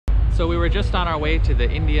So we were just on our way to the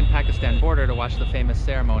Indian-Pakistan border to watch the famous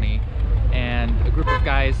ceremony, and a group of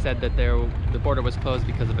guys said that the border was closed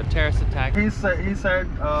because of a terrorist attack. He said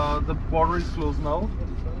the border is closed now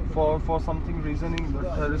for something reasoning the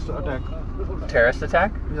terrorist attack. Terrorist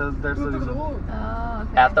attack? Yes, that's the reason. Oh,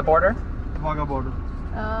 okay. At the border? Wagah border.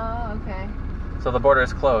 Oh, okay. So the border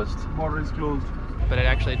is closed. Border is closed. But it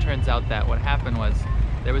actually turns out that what happened was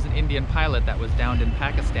there was an Indian pilot that was downed in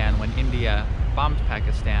Pakistan when India bombed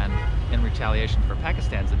Pakistan in retaliation for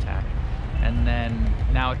Pakistan's attack. And then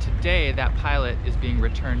now today that pilot is being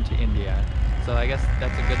returned to India. So I guess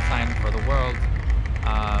that's a good sign for the world.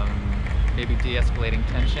 Maybe de-escalating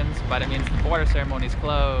tensions, but it means the border ceremony is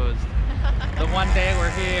closed. The one day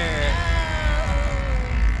we're here.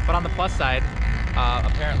 But on the plus side,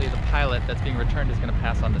 apparently the pilot that's being returned is going to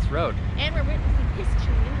pass on this road. And we're witnessing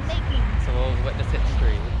history in the making. So we'll witness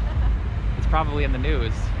history. It's probably in the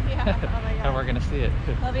news. Yeah, oh my God. And we're going to see it.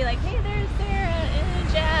 We'll be like, hey, there's Sarah and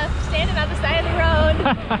Jeff standing on the side of the road.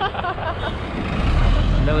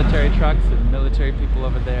 Military trucks and military people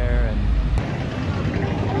over there. And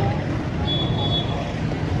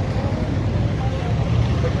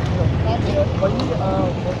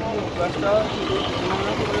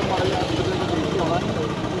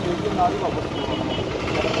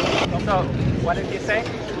so, what did he say?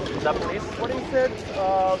 The police? What he said,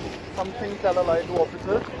 something tell a lie to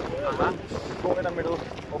officer. Go in the middle of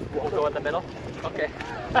Go in the middle? Okay.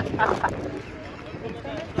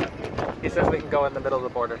 He says we can go in the middle of the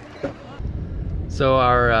border. So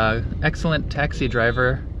our excellent taxi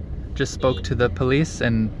driver just spoke to the police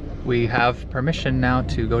and we have permission now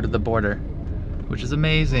to go to the border, which is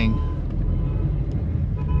amazing.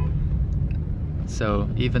 So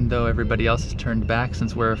even though everybody else has turned back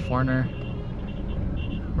since we're a foreigner,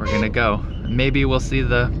 we're gonna go. Maybe we'll see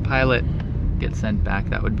the pilot get sent back.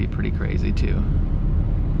 That would be pretty crazy too,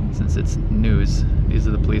 since it's news. These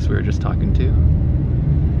are the police we were just talking to.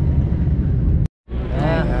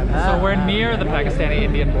 So we're near the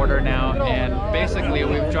Pakistani-Indian border now, and basically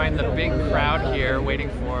we've joined the big crowd here waiting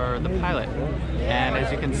for the pilot. And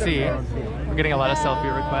as you can see, we're getting a lot of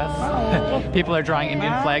selfie requests. People are drawing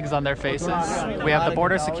Indian flags on their faces. We have the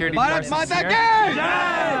border security forces here.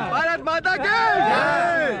 Bharat Mata Ki!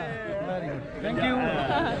 Thank you.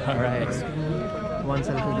 All right. One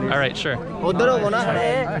selfie, please. All right, sure.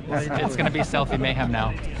 It's gonna be selfie mayhem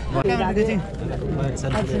now.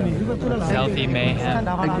 Selfie mayhem.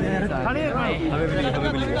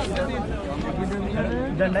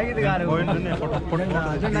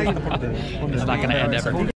 It's not gonna end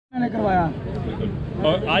ever.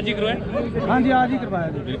 और आज ही करवाया? हाँ जी, आज ही करवाया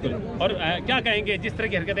बिल्कुल। और क्या कहेंगे जिस तरह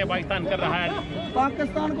की हरकतें पाकिस्तान कर रहा है?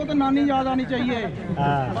 पाकिस्तान को तो नानी याद आनी चाहिए।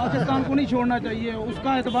 पाकिस्तान को नहीं छोड़ना चाहिए,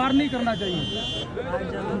 उसका एतबार नहीं करना चाहिए।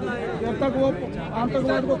 जब तक वो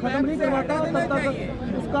आतंकवाद को खत्म नहीं करवाता तब तक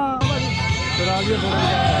उसका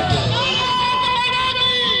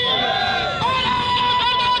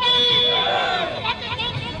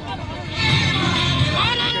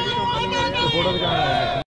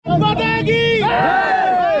माता की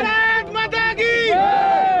भारत माता की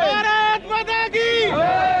भारत माता की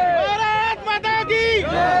भारत माता की।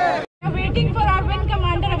 Waiting for our wing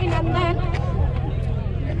commander Abhinandan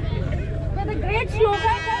with a great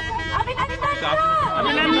slogan. Abhinandan ka!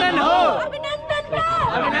 अभिनंदन हो, Abhinandan ka!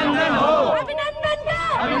 अभिनंदन हो, Abhinandan ka!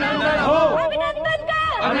 अभिनंदन हो, Abhinandan ka!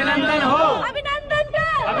 अभिनंदन हो, Abhinandan ka!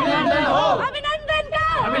 अभिनंदन हो, Abhinandan ka!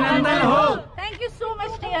 अभिनंदन हो। Thank you so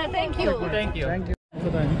much, dear. Thank you. Thank you.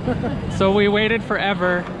 So we waited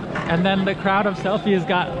forever, and then the crowd of selfies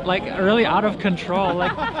got like really out of control.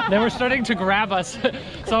 Like they were starting to grab us.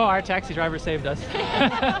 So our taxi driver saved us.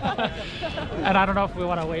 And I don't know if we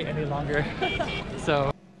want to wait any longer.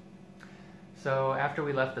 So after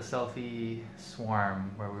we left the selfie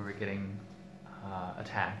swarm where we were getting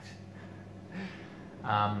attacked,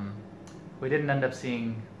 we didn't end up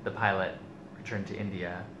seeing the pilot return to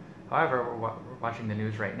India. However, we're watching the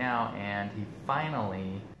news right now, and he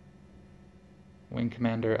finally, Wing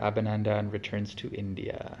Commander Abhinandan returns to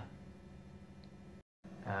India.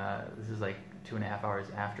 This is like 2.5 hours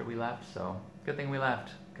after we left, so good thing we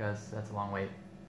left, because that's a long wait.